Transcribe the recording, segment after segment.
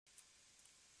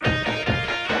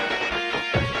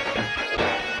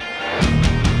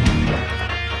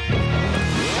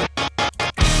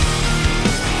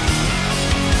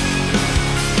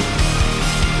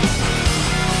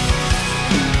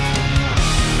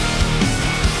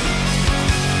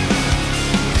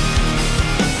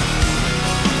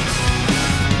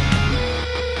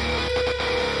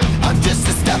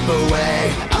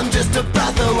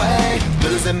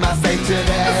losing my faith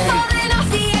today. I'm falling off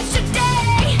the edge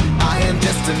today. I am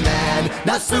just a man,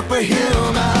 not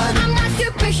superhuman. I'm not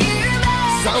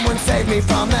superhuman. Someone save me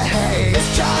from the hate.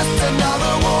 It's just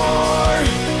another war,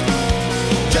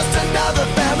 just another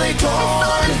family torn.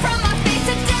 Falling from my feet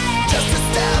today. Just a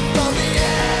step on the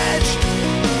edge,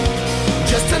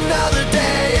 just another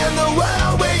day in the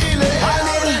world we live. I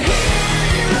need a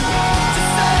hero to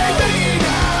save me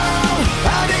now.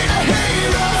 I need a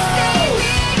hero. Save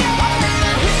me now. I need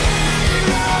a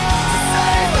hero to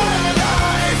save my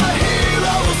life. A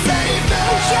hero will save me.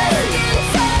 Just in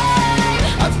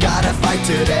time. I've gotta fight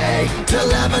today to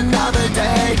live another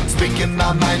day. Speaking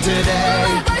my mind today.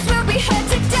 My voice will be heard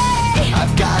today.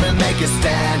 I've gotta make a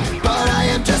stand, but I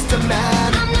am just a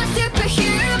man. I'm not